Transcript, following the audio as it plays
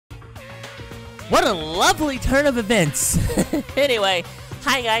What a lovely turn of events. Anyway,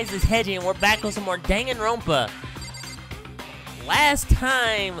 hi guys, it's Hedgie, and we're back with some more Danganronpa. Last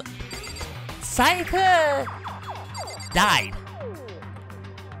time, Sayaka died.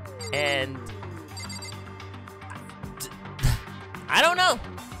 And I don't know.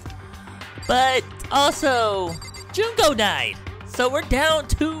 But also, Junko died. So we're down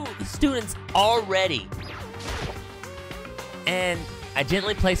 2 students already. And I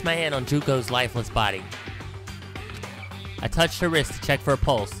gently placed my hand on Junko's lifeless body. I touched her wrist to check for a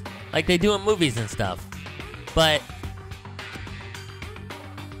pulse, like they do in movies and stuff. But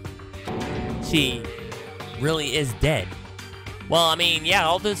she really is dead. Well, I mean, yeah,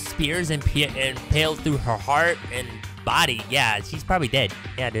 all those spears and impaled through her heart and body. Yeah, she's probably dead.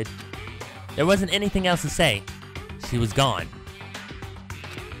 Yeah, dude. There wasn't anything else to say. She was gone.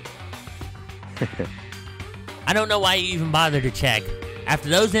 I don't know why you even bothered to check. After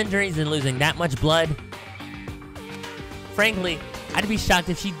those injuries and losing that much blood, frankly, I'd be shocked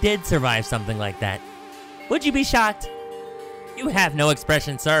if she did survive something like that. Would you be shocked? You have no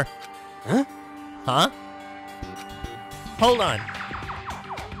expression, sir. Huh? Huh? Hold on.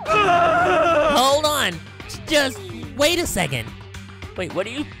 Hold on. Just wait a second. Wait, what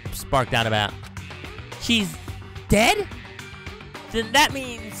are you sparked out about? She's dead? Then that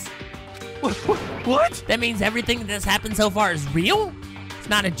means... What? That means everything that's happened so far is real? It's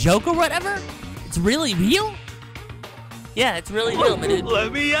not a joke or whatever? It's really real? Yeah, it's really real, my dude.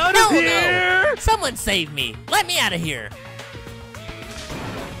 Let me out of here! No! Someone save me. Let me out of here.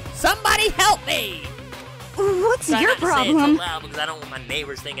 Somebody help me! What's your Say it problem? so loud because I don't want my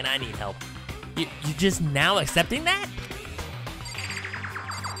neighbors thinking I need help. You just now accepting that?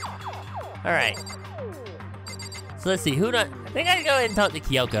 Alright. So let's see, I think I can go ahead and talk to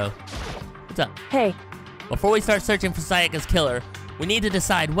Kyoko. What's up? Hey. Before we start searching for Sayaka's killer, we need to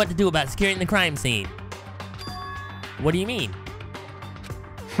decide what to do about securing the crime scene. What do you mean?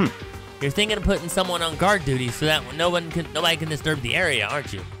 You're thinking of putting someone on guard duty so that nobody can disturb the area,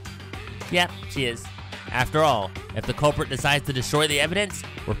 aren't you? Yep, she is. After all, if the culprit decides to destroy the evidence,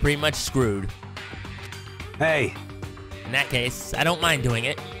 we're pretty much screwed. Hey. In that case, I don't mind doing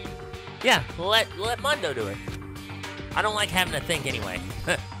it. Yeah, let Mondo do it. I don't like having to think anyway.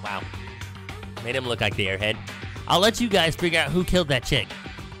 Wow. Made him look like the airhead. I'll let you guys figure out who killed that chick.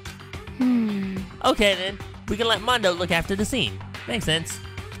 Okay then, we can let Mondo look after the scene. Makes sense.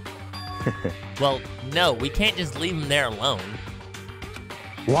 Well, no, we can't just leave him there alone.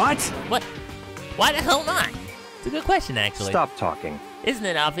 What? What? Why the hell not? It's a good question, actually. Stop talking. Isn't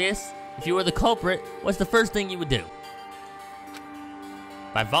it obvious? If you were the culprit, what's the first thing you would do?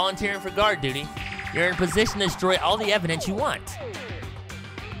 By volunteering for guard duty, you're in a position to destroy all the evidence you want.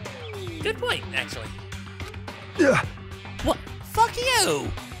 Good point, actually. What? Fuck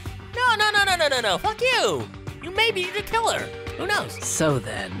you! No, fuck you! You may be the killer. Who knows? So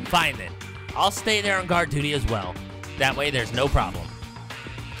then... Fine then. I'll stay there on guard duty as well. That way there's no problem.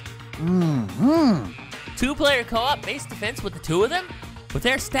 2-player co-op base defense with the 2 of them? With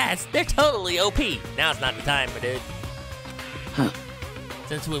their stats, they're totally OP. Now's not the time, my dude.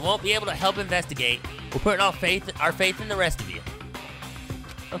 Since we won't be able to help investigate, we're putting our faith in the rest of you.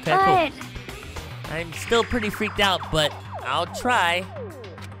 Okay, cool. I'm still pretty freaked out, but I'll try.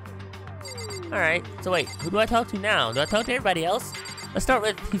 Alright, so wait, who do I talk to now? Do I talk to everybody else? Let's start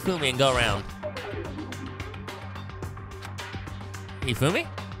with Hifumi and go around. Hifumi?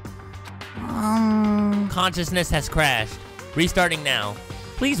 Consciousness has crashed. Restarting now.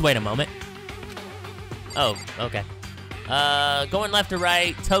 Please wait a moment. Oh, okay. Going left to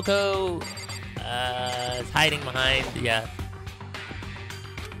right. Toko is hiding behind, yeah.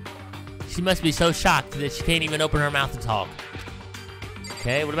 She must be so shocked that she can't even open her mouth to talk.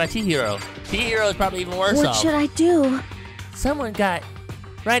 Okay, what about Chihiro? Chihiro is probably even worse off. What should I do? Someone got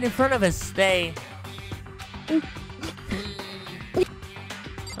right in front of us. They...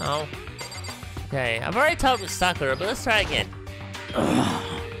 Oh. Okay, I've already talked with Sakura, but let's try again.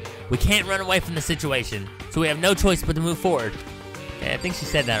 We can't run away from the situation, so we have no choice but to move forward. Okay, I think she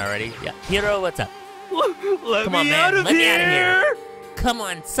said that already. Yeah, Hiro, what's up? Come on, man. Let me out of here. Come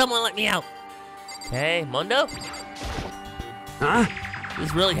on, someone let me out. Okay, Mondo? Huh? Is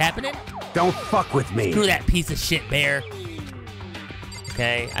this really happening? Don't fuck with me. Screw that piece of shit bear.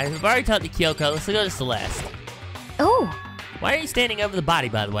 Okay, I've already talked to Kyoko. Let's go to Celeste. Oh. Why are you standing over the body,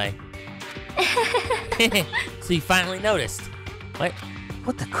 by the way? So you finally noticed. What?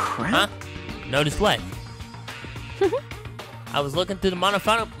 What the crap? Huh? Noticed what? I was looking through the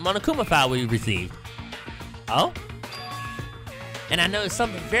Monokuma file we received. Oh? And I noticed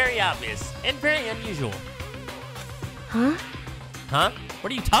something very obvious and very unusual. Huh? Huh?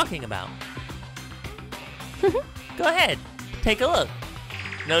 What are you talking about? Go ahead, take a look.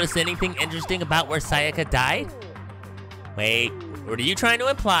 Notice anything interesting about where Sayaka died? Wait, what are you trying to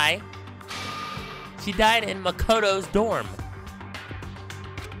imply? She died in Makoto's dorm.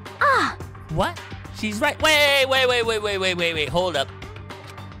 Ah! What? She's right. Wait, hold up.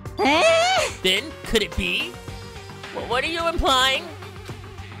 Then, could it be? Well, what are you implying?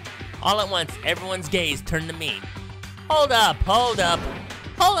 All at once, everyone's gaze turned to me. Hold up. Hold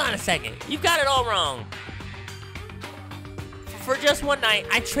on a second. You've got it all wrong. For just one night,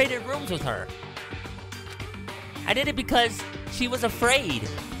 I traded rooms with her. I did it because she was afraid.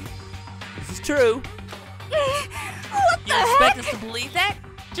 This is true. What You the expect heck? us to believe that?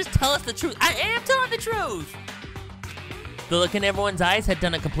 Just tell us the truth. I am telling the truth. The look in everyone's eyes had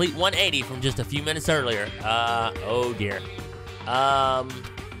done a complete 180 from just a few minutes earlier. Oh dear.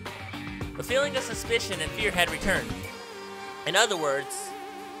 The feeling of suspicion and fear had returned. In other words,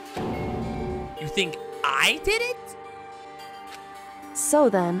 you think I did it? So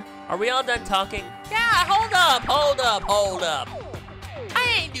then, Are we all done talking? Yeah, hold up.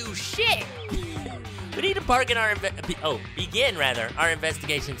 I ain't do shit. We need to begin our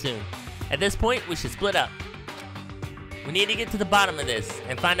investigation soon. At this point, we should split up. We need to get to the bottom of this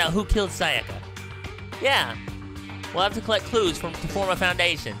and find out who killed Sayaka. Yeah, we'll have to collect clues to form a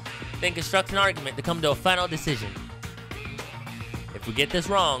foundation, then construct an argument to come to a final decision. If we get this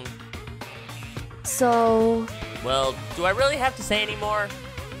wrong, so... well, do I really have to say any more?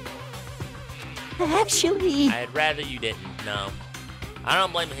 Actually... I'd rather you didn't, no. I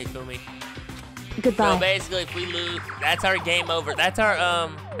don't blame you, Hifumi. Goodbye. So basically, if we lose, that's our game over. That's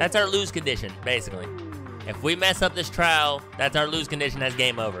our lose condition, basically. If we mess up this trial, that's our lose condition, that's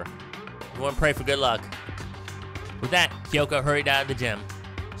game over. We want to pray for good luck. With that, Kyoko hurried out of the gym.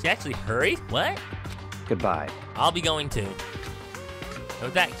 She actually hurried? What? Goodbye. I'll be going too. And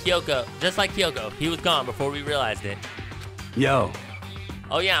with that, Kyoko, just like Kyoko, he was gone before we realized it. Yo.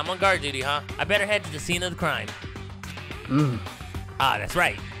 Oh yeah, I'm on guard duty, huh? I better head to the scene of the crime. Ah, that's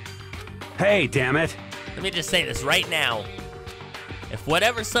right. Hey, damn it. Let me just say this right now. If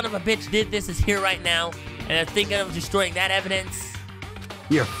whatever son of a bitch did this is here right now, and they're thinking of destroying that evidence,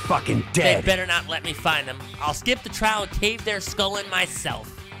 You're fucking they dead. better not let me find them. I'll skip the trial and cave their skull in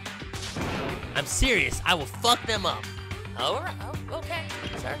myself. I'm serious, I will fuck them up. Oh, okay,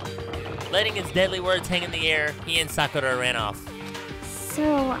 sir. Letting his deadly words hang in the air, he and Sakura ran off.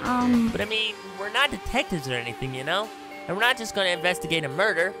 So, But I mean, we're not detectives or anything, you know? And we're not just gonna investigate a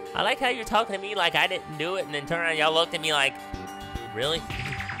murder. I like how you're talking to me like I didn't do it, and then turn around, y'all looked at me like, really?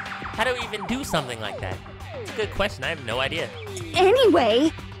 How do we even do something like that? It's a good question, I have no idea.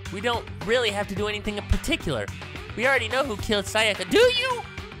 anyway... We don't really have to do anything in particular. We already know who killed Sayaka. Do you?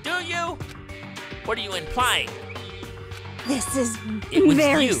 Do you? What are you implying? This is It was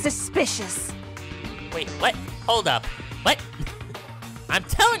very you. suspicious. Wait, what? Hold up. What? I'm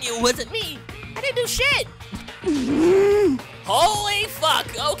telling you, it wasn't me. I didn't do shit. Holy fuck.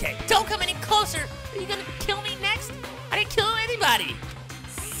 Okay, don't come any closer. Are you gonna kill me next? I didn't kill anybody.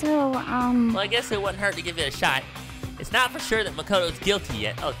 So, Well, I guess it wouldn't hurt to give it a shot. It's not for sure that Makoto's guilty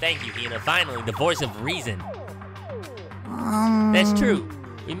yet. Oh, thank you, Hina. Finally, the voice of reason. That's true.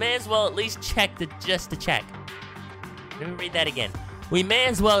 We may as well at least check just to check. Let me read that again. We may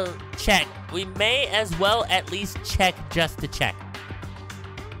as well check. We may as well at least check just to check.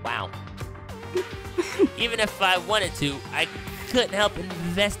 Wow. Even if I wanted to, I couldn't help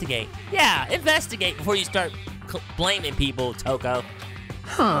investigate. Yeah, investigate before you start blaming people, Toko.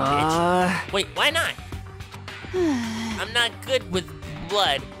 Bitch. Wait, why not? I'm not good with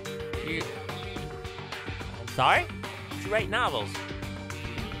blood. I'm sorry? You write novels.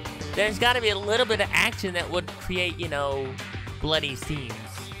 There's got to be a little bit of action that would create, you know, bloody scenes,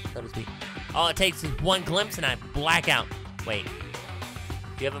 so to speak. All it takes is one glimpse and I black out. Wait,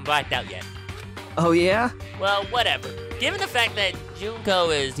 you haven't blacked out yet. Oh, yeah? Well, whatever. Given the fact that Junko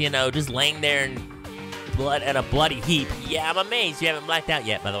is, you know, just laying there in blood at a bloody heap, yeah, I'm amazed you haven't blacked out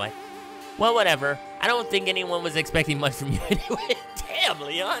yet, by the way. Well, whatever. I don't think anyone was expecting much from you anyway. Damn,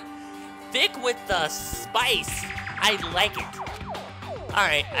 Leon. Thick with the spice. I like it.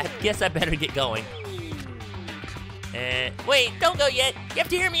 Alright, I guess I better get going. Wait, don't go yet. You have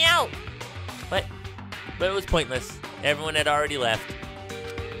to hear me out. What? But it was pointless. Everyone had already left.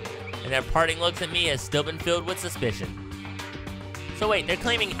 And their parting looks at me has still been filled with suspicion. So wait, they're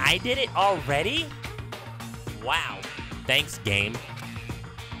claiming I did it already? Wow. Thanks, game.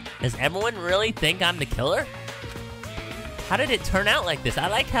 Does everyone really think I'm the killer? How did it turn out like this? I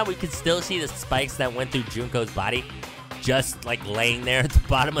like how we could still see the spikes that went through Junko's body, just like laying there at the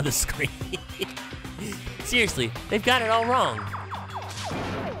bottom of the screen. Seriously, they've got it all wrong.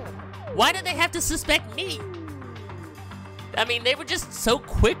 Why did they have to suspect me? I mean, they were just so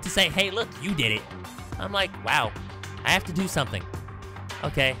quick to say, hey, look, you did it. I'm like, wow, I have to do something.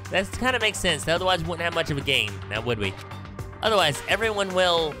 Okay, that kind of makes sense. Otherwise, we wouldn't have much of a game, now would we? Otherwise, everyone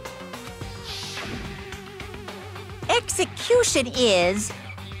will... Execution is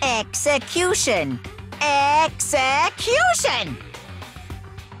execution. Execution!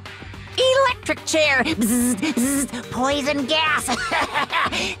 Electric chair. Bzz, bzz, poison gas.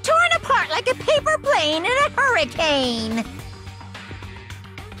 Torn apart like a paper plane in a hurricane.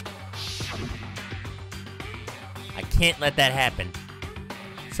 I can't let that happen.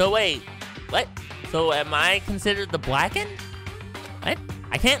 So wait, what? So am I considered the Blackened? What?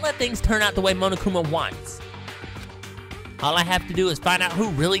 I can't let things turn out the way Monokuma wants. All I have to do is find out who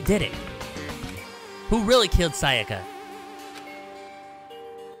really did it. Who really killed Sayaka?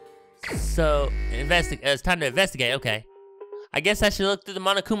 So, it's time to investigate, okay. I guess I should look through the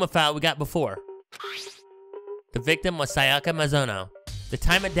Monokuma file we got before. The victim was Sayaka Mizuno. The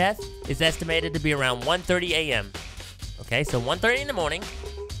time of death is estimated to be around 1:30 a.m. Okay, so 1:30 in the morning.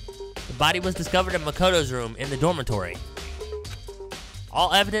 The body was discovered in Makoto's room in the dormitory.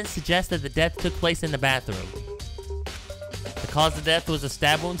 All evidence suggests that the death took place in the bathroom. The cause of death was a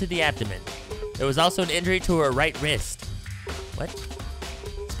stab wound to the abdomen. There was also an injury to her right wrist. What?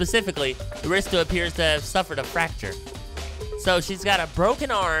 Specifically, the wrist appears to have suffered a fracture. So she's got a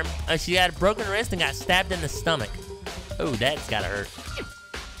broken arm, she had a broken wrist and got stabbed in the stomach. Oh, that's gotta hurt.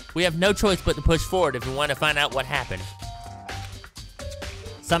 We have no choice but to push forward if we want to find out what happened.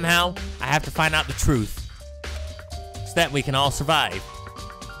 Somehow, I have to find out the truth, so that we can all survive.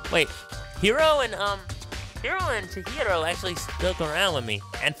 Wait, Hiro and Chihiro actually stuck around with me.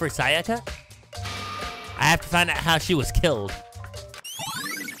 And for Sayaka, I have to find out how she was killed.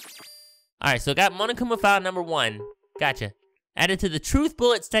 Alright, so got Monokuma file number 1. Gotcha. Added to the truth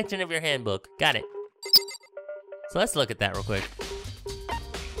bullets section of your handbook. Got it. So let's look at that real quick.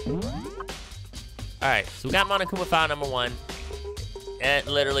 Alright, so we got Monokuma file number 1. It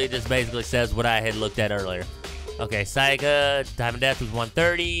literally just basically says what I had looked at earlier. Okay, Sayaka, time of death was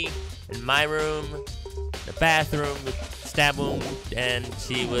 1:30. In my room, the bathroom, stab wound, and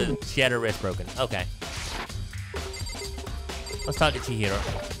she had her wrist broken. Okay. Let's talk to Chihiro.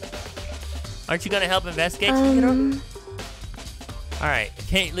 Aren't you gonna help investigate, Chihiro? Alright,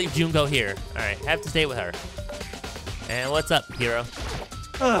 can't leave Junko here. Alright, have to stay with her. And what's up, Hiro?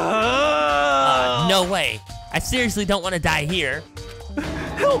 No way. I seriously don't want to die here.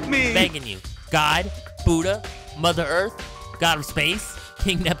 Help me! Begging you. God, Buddha, Mother Earth, God of Space,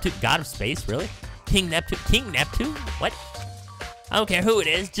 King Neptune. God of Space, really? King Neptune? King Neptune? What? I don't care who it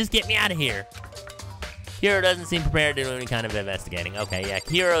is, just get me out of here. Hiro doesn't seem prepared to do any kind of investigating. Okay, yeah,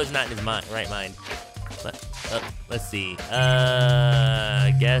 Hiro's not in his right mind. Let's see.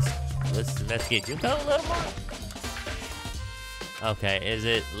 I guess let's investigate Junko a little more. Okay, is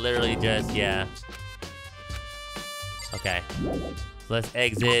it literally just, yeah. Okay, let's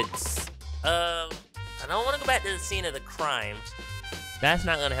exit. I don't want to go back to the scene of the crime. That's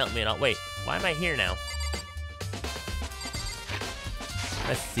not gonna help me at all. Wait, why am I here now?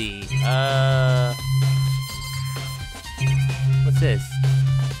 Let's see. What's this?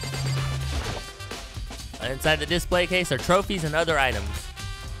 Inside the display case are trophies and other items.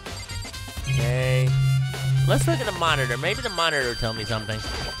 Okay. Let's look at the monitor. Maybe the monitor will tell me something.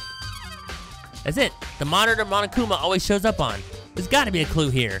 That's it. The monitor Monokuma always shows up on. There's gotta be a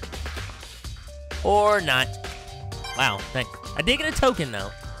clue here. Or not. Wow, thanks. I did get a token though.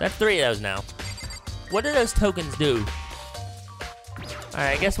 That's 3 of those now. What do those tokens do?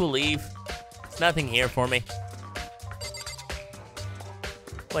 Alright, I guess we'll leave. There's nothing here for me.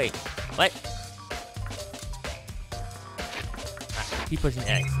 Wait, what? Keep pushing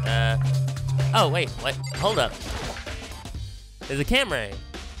X. Oh wait, what? Hold up. There's a camera.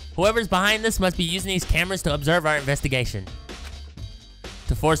 Whoever's behind this must be using these cameras to observe our investigation.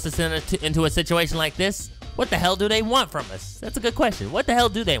 To force us into a situation like this, what the hell do they want from us? That's a good question. What the hell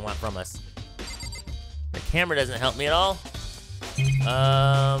do they want from us? The camera doesn't help me at all.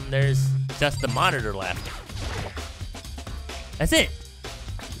 There's just the monitor left. That's it.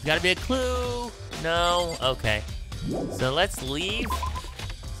 There's gotta be a clue. No, okay. So let's leave.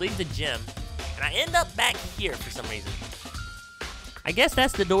 Let's leave the gym. And I end up back here for some reason. I guess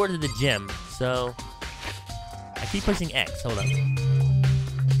that's the door to the gym. So I keep pushing X. Hold up.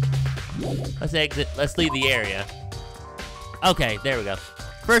 Let's exit. Let's leave the area. Okay, there we go.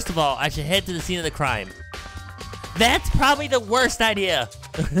 First of all, I should head to the scene of the crime. That's probably the worst idea.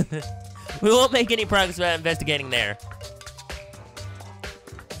 We won't make any progress without investigating there.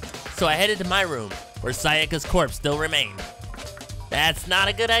 So I headed to my room, where Sayaka's corpse still remained. That's not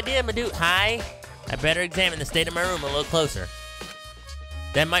a good idea, Madoot. Hi. I better examine the state of my room a little closer.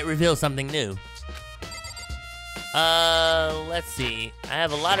 That might reveal something new. Let's see. I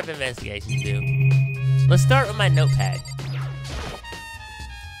have a lot of investigation to do. Let's start with my notepad.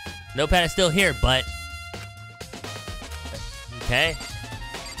 Notepad is still here, but... Okay.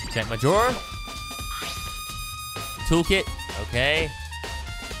 Check my drawer. Toolkit. Okay.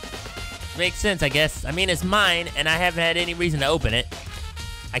 Makes sense, I guess. I mean, it's mine, and I haven't had any reason to open it.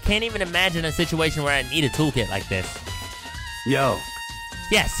 I can't even imagine a situation where I need a toolkit like this. Yo.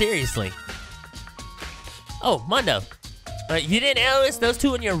 Yeah, seriously. Oh, Mundo. You didn't notice those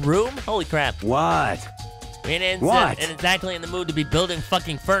two in your room? Holy crap. What? We ain't What? exactly in the mood to be building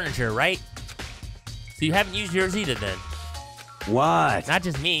fucking furniture, right? So you haven't used yours either then? What? Not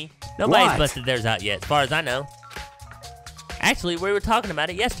just me. Nobody's What? busted theirs out yet, as far as I know. Actually, we were talking about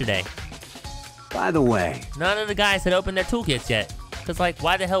it yesterday. By the way, None of the guys had opened their toolkits yet. Cause like,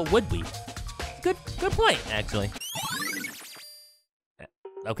 why the hell would we? Good point, actually.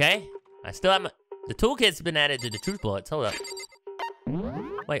 Okay, I still have my... The toolkit's been added to the truth bullets, hold up.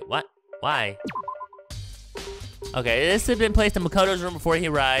 Wait, what? Why? Okay, this had been placed in Makoto's room before he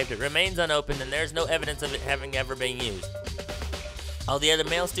arrived. It remains unopened and there's no evidence of it having ever been used. All the other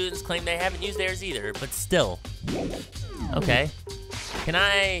male students claim they haven't used theirs either, but still. Okay.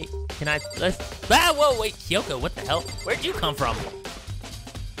 Whoa, wait, Kyoko, what the hell? Where'd you come from?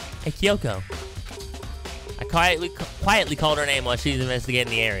 Hey, Kyoko. I quietly called her name while she's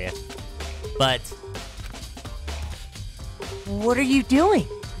investigating the area. But... What are you doing?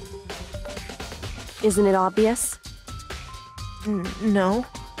 Isn't it obvious? No,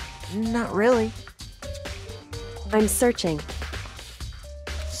 not really. I'm searching.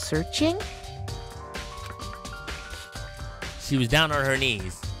 Searching? She was down on her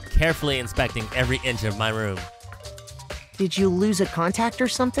knees, carefully inspecting every inch of my room. Did you lose a contact or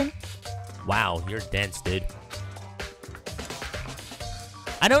something? Wow, you're dense, dude.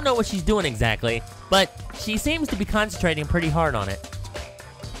 I don't know what she's doing exactly, but she seems to be concentrating pretty hard on it.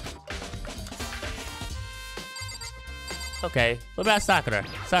 Okay, what about Sakura?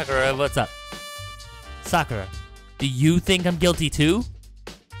 Sakura, what's up? Sakura, do you think I'm guilty too?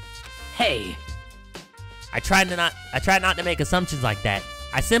 Hey, I try not to make assumptions like that.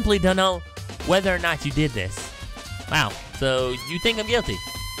 I simply don't know whether or not you did this. Wow, so you think I'm guilty?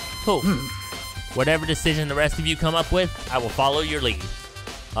 Cool. Whatever decision the rest of you come up with, I will follow your lead.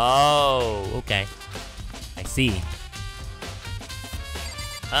 Oh, okay. I see.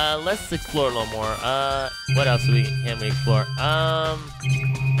 Let's explore a little more. What else can we explore?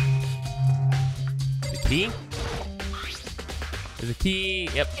 The key? There's a key.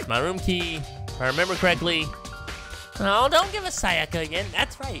 Yep, it's my room key. If I remember correctly. Oh, don't give us Sayaka again.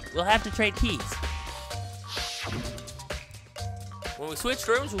 That's right. We'll have to trade keys. When we switched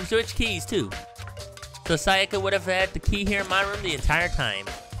rooms, we switched keys too. So Sayaka would have had the key here in my room the entire time.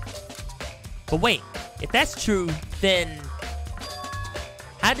 But wait, if that's true, then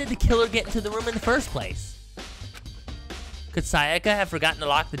how did the killer get into the room in the first place? Could Sayaka have forgotten to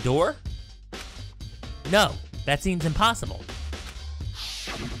lock the door? No, that seems impossible.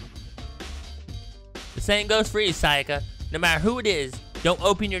 The saying goes for you, Sayaka. No matter who it is, don't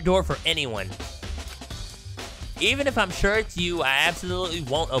open your door for anyone. Even if I'm sure it's you, I absolutely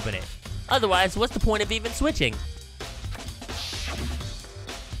won't open it. Otherwise, what's the point of even switching?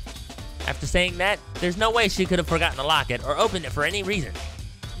 After saying that, there's no way she could have forgotten to lock it or opened it for any reason.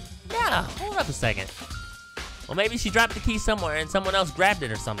 Yeah, hold up a second. Well, maybe she dropped the key somewhere and someone else grabbed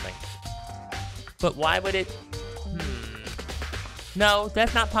it or something. But why would it... No,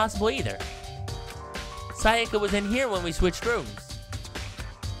 that's not possible either. Sayaka was in here when we switched rooms.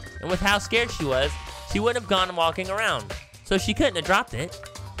 And with how scared she was, she wouldn't have gone walking around. So she couldn't have dropped it.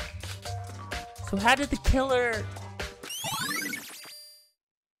 So how did the killer...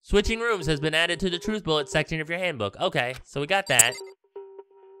 Switching rooms has been added to the Truth Bullet section of your handbook. Okay, so we got that.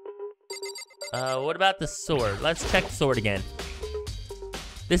 What about the sword? Let's check the sword again.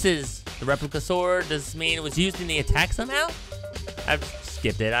 This is the replica sword. Does this mean it was used in the attack somehow? I've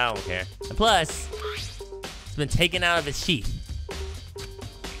skipped it, I don't care. And plus, it's been taken out of its sheath.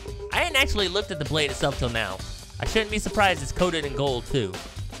 I hadn't actually looked at the blade itself till now. I shouldn't be surprised it's coated in gold too.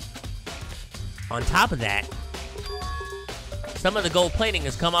 On top of that, some of the gold plating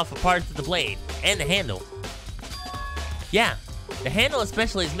has come off of parts of the blade and the handle. Yeah, the handle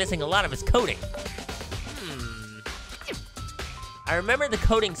especially is missing a lot of its coating. I remember the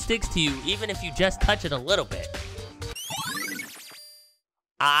coating sticks to you even if you just touch it a little bit.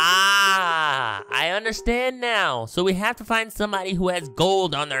 Ah, I understand now. So we have to find somebody who has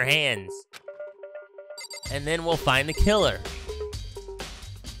gold on their hands. And then we'll find the killer.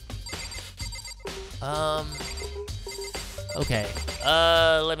 Okay.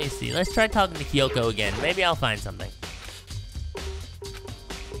 Let me see. Let's try talking to Kyoko again. Maybe I'll find something.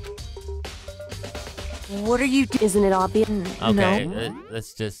 What are you doing? Isn't it obvious? Okay, No.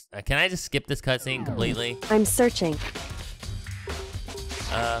 let's just... can I just skip this cutscene completely? I'm searching.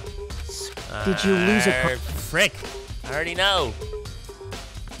 Did you lose a frick. I already know.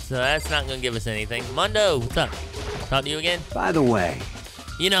 So that's not gonna give us anything. Mundo, what's up? Talk to you again? By the way,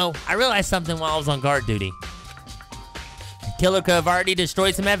 You know, I realized something while I was on guard duty. The killer could have already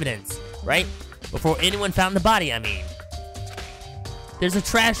destroyed some evidence, right? Before anyone found the body, I mean. There's a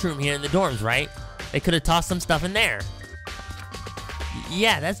trash room here in the dorms, right? They could have tossed some stuff in there.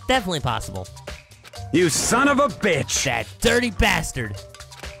 Yeah, that's definitely possible. you son of a bitch! That dirty bastard.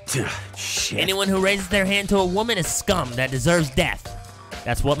 Shit. Anyone who raises their hand to a woman is scum that deserves death.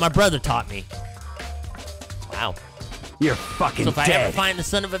 That's what my brother taught me. Wow. You're fucking So if I dead. ever find the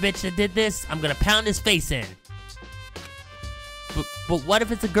son of a bitch that did this, I'm gonna pound his face in. But what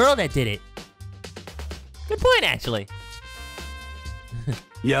if it's a girl that did it? Good point, actually.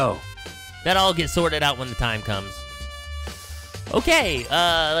 Yo, That all gets sorted out when the time comes. Okay,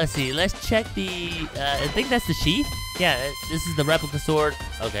 let's see. Let's check the, I think that's the sheath? Yeah, this is the replica sword.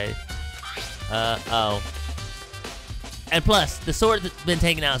 Okay. Oh. And plus, the sword's been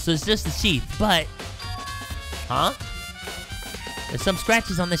taken out, so it's just the sheath, but... Huh? There's some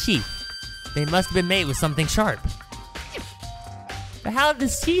scratches on the sheath. They must have been made with something sharp. But how did the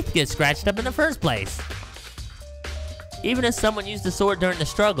sheath get scratched up in the first place? Even if someone used the sword during the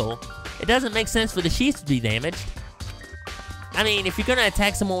struggle, it doesn't make sense for the sheath to be damaged. I mean, if you're gonna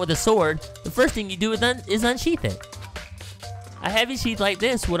attack someone with a sword, the first thing you do is unsheath it. A heavy sheath like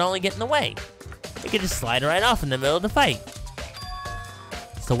this would only get in the way. It could just slide right off in the middle of the fight.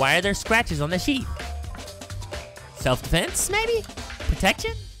 So why are there scratches on the sheath? Self-defense, maybe?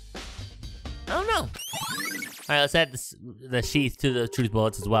 Protection? I don't know. Alright, let's add the sheath to the truth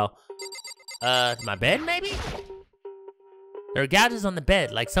bullets as well. To my bed, maybe? There are gouges on the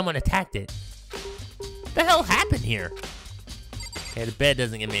bed, like someone attacked it. What the hell happened here? Okay, the bed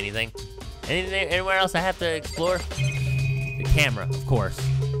doesn't give me anything. Anywhere else I have to explore? The camera, of course.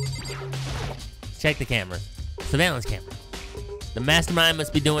 Check the cameras. Surveillance camera. The mastermind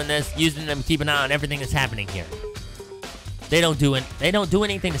must be doing this, using them to keep an eye on everything that's happening here. They don't do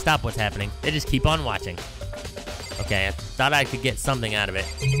anything to stop what's happening. They just keep on watching. Okay, I thought I could get something out of it.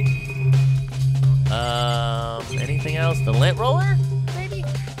 Anything else? The lint roller? Maybe?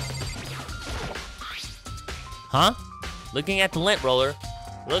 Huh? Looking at the lint roller,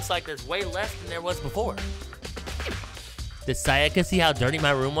 it looks like there's way less than there was before. Did Sayaka see how dirty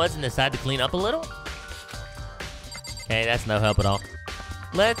my room was and decide to clean up a little? Okay, that's no help at all.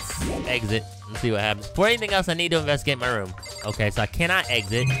 Let's exit and see what happens. Before anything else, I need to investigate my room. Okay, so I cannot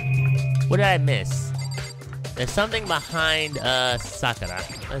exit. What did I miss? There's something behind, Sakura.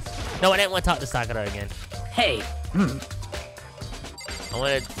 No, I didn't want to talk to Sakura again. Hey, I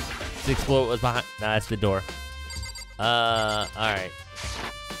wanted to explore what was behind. No, that's the door. Alright.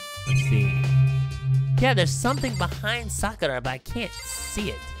 Let's see. Yeah, there's something behind Sakura, but I can't see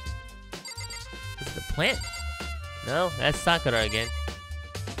it. Is it the plant? No, that's Sakura again.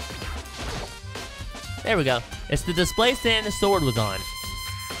 There we go. It's the display stand the sword was on.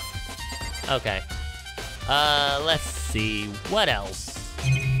 Okay. Let's see. What else?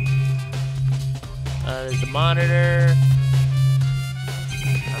 There's the monitor.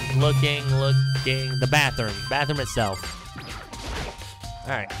 I'm looking. The bathroom. Bathroom itself.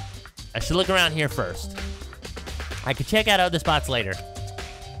 Alright. I should look around here first. I could check out other spots later.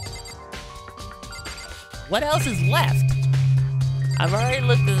 What else is left? I've already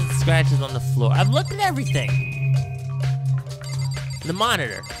looked at the scratches on the floor. I've looked at everything. The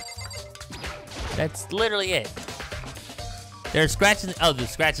monitor. That's literally it. There are scratches. Oh, the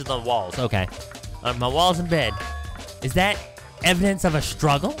scratches on walls. Okay. On my walls in bed. Is that evidence of a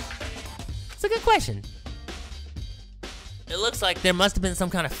struggle? It's a good question. It looks like there must have been some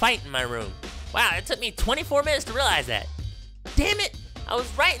kind of fight in my room. Wow, it took me 24 minutes to realize that. Damn it! I was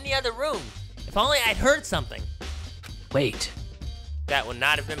right in the other room. If only I'd heard something. wait. That would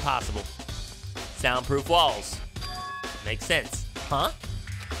not have been possible. Soundproof walls. Makes sense. Huh?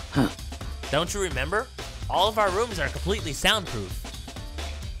 Huh. Don't you remember? All of our rooms are completely soundproof.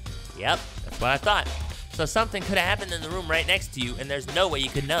 Yep, that's what I thought. So something could have happened in the room right next to you, and there's no way you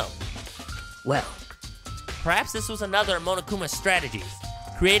could know. Well, Perhaps this was another of Monokuma's strategies,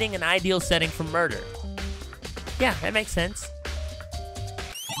 creating an ideal setting for murder. Yeah, that makes sense.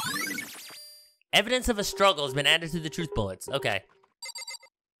 Evidence of a struggle has been added to the truth bullets. Okay.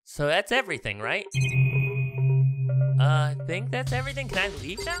 So that's everything, right? I think that's everything. Can I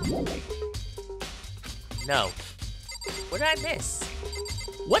leave now? No. What did I miss?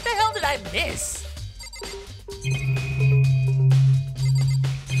 What the hell did I miss?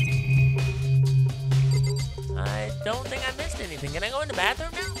 I don't think I missed anything. Can I go in the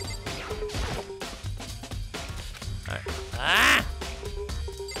bathroom now? Alright. Ah!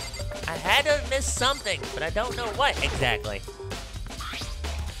 I had to miss something, but I don't know what exactly.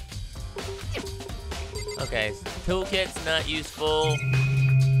 Okay, so toolkit's not useful.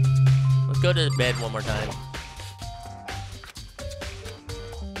 Let's go to the bed one more time.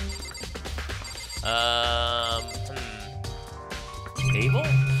 Table?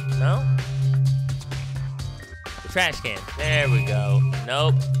 No? The trash can. There we go.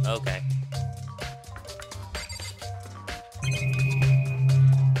 Nope. Okay.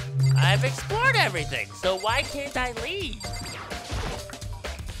 I've explored everything, so why can't I leave?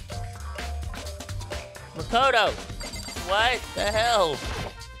 Makoto, what the hell?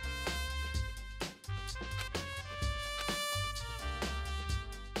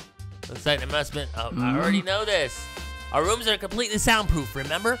 Looks like there must have been, I already know this. Our rooms are completely soundproof,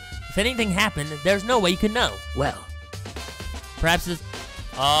 remember? If anything happened, there's no way you could know. Well, Perhaps this,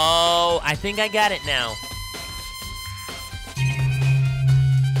 oh, I think I got it now.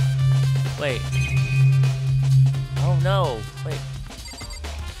 Wait. Oh no, wait.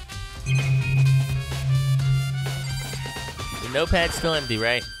 The notepad's still empty,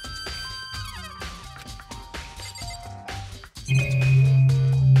 right?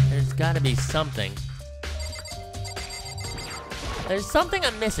 There's gotta be something. There's something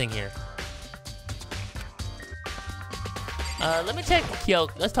I'm missing here. Let me check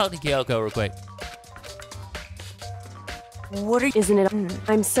Kyoko. Let's talk to Kyoko real quick. What are you? Isn't it?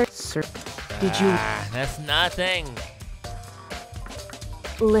 I'm certain. Sir, did you? Ah, that's nothing.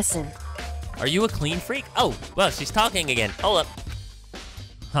 Listen. Are you a clean freak? Oh, well, she's talking again. Hold up.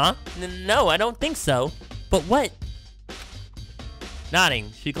 Huh? No, I don't think so. But what?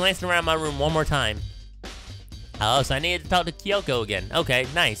 Nodding. She glanced around my room one more time. Oh, so I needed to talk to Kyoko again. Okay,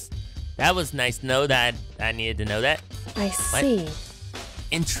 nice. That was nice to know that I needed to know that. I see.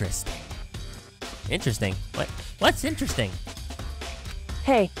 Interesting. Interesting? What? What's interesting?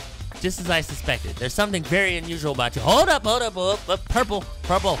 Hey, Just as I suspected. There's something very unusual about you. Hold up. Purple.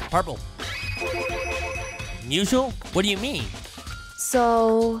 Unusual? What do you mean?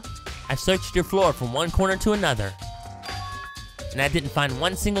 so I've searched your floor from one corner to another, and I didn't find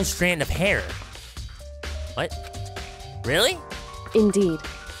one single strand of hair. What? Really? indeed.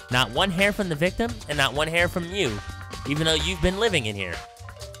 Not one hair from the victim, and not one hair from you, even though you've been living in here.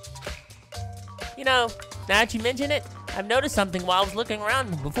 You know, now that you mention it, I've noticed something while I was looking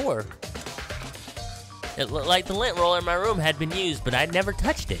around before. It looked like the lint roller in my room had been used, but I'd never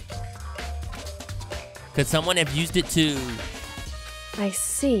touched it. Could someone have used it to... I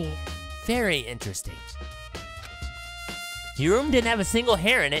see. Very interesting. Your room didn't have a single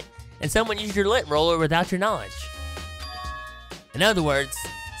hair in it, and someone used your lint roller without your knowledge. In other words,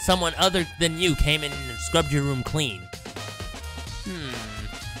 someone other than you came in and scrubbed your room clean.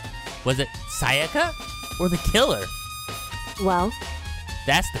 Was it Sayaka or the killer? Well,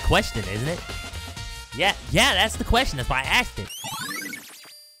 That's the question, isn't it? Yeah, that's the question. That's why I asked it.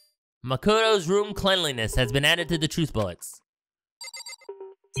 Makoto's room cleanliness has been added to the truth bullets.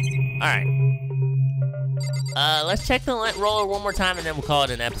 Alright. Let's check the lint roller one more time and then we'll call it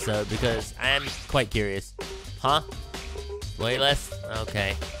an episode because I am quite curious. Huh? Way less?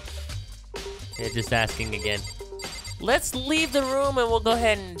 Okay. They're just asking again. Let's leave the room and we'll go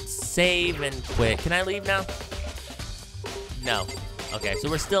ahead and save and quit. Can I leave now? No. Okay, so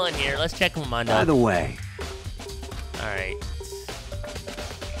we're still in here. Let's check Momondo. By the way, Alright.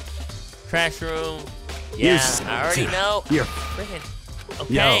 Trash room. Yeah, I already know. You're Freaking.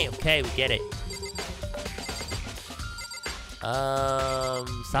 Yo. Okay, we get it.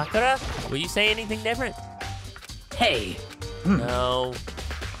 Sakura? Will you say anything different? hey, No.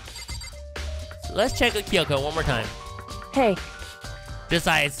 So let's check with Kyoko one more time. hey, Just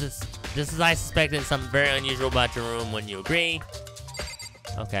as I suspected, something very unusual about your room. Wouldn't you agree?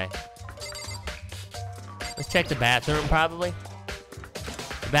 Okay. Let's check the bathroom, probably.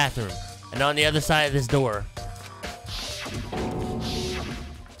 The bathroom. And on the other side of this door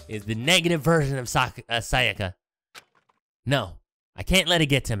is the negative version of Sayaka. No, I can't let it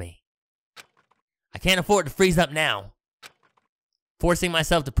get to me. I can't afford to freeze up now. Forcing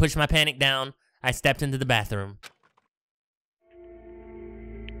myself to push my panic down, I stepped into the bathroom.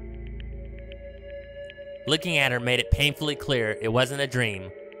 Looking at her made it painfully clear it wasn't a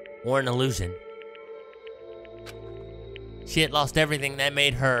dream or an illusion. She had lost everything that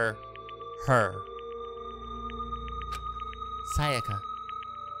made her, her. Sayaka.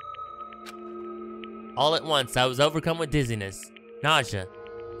 All at once, I was overcome with dizziness, nausea,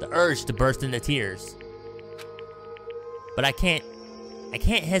 the urge to burst into tears. But I can't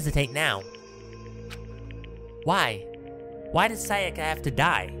hesitate now. Why? Why did Sayaka have to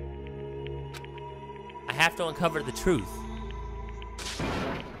die? I have to uncover the truth.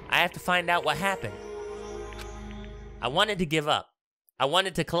 I have to find out what happened. I wanted to give up. I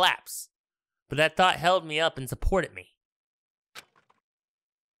wanted to collapse. But that thought held me up and supported me.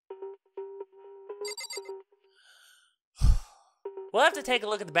 We'll have to take a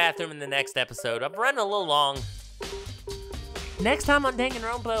look at the bathroom in the next episode. I've run a little long. Next time on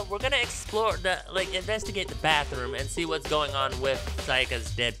Danganronpa, we're gonna explore investigate the bathroom and see what's going on with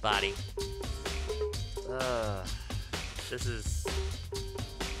Sayaka's dead body. This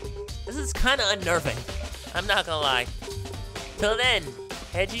is kind of unnerving. I'm not gonna lie. Till then,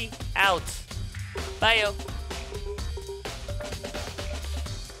 Hedgie out. Bye, yo.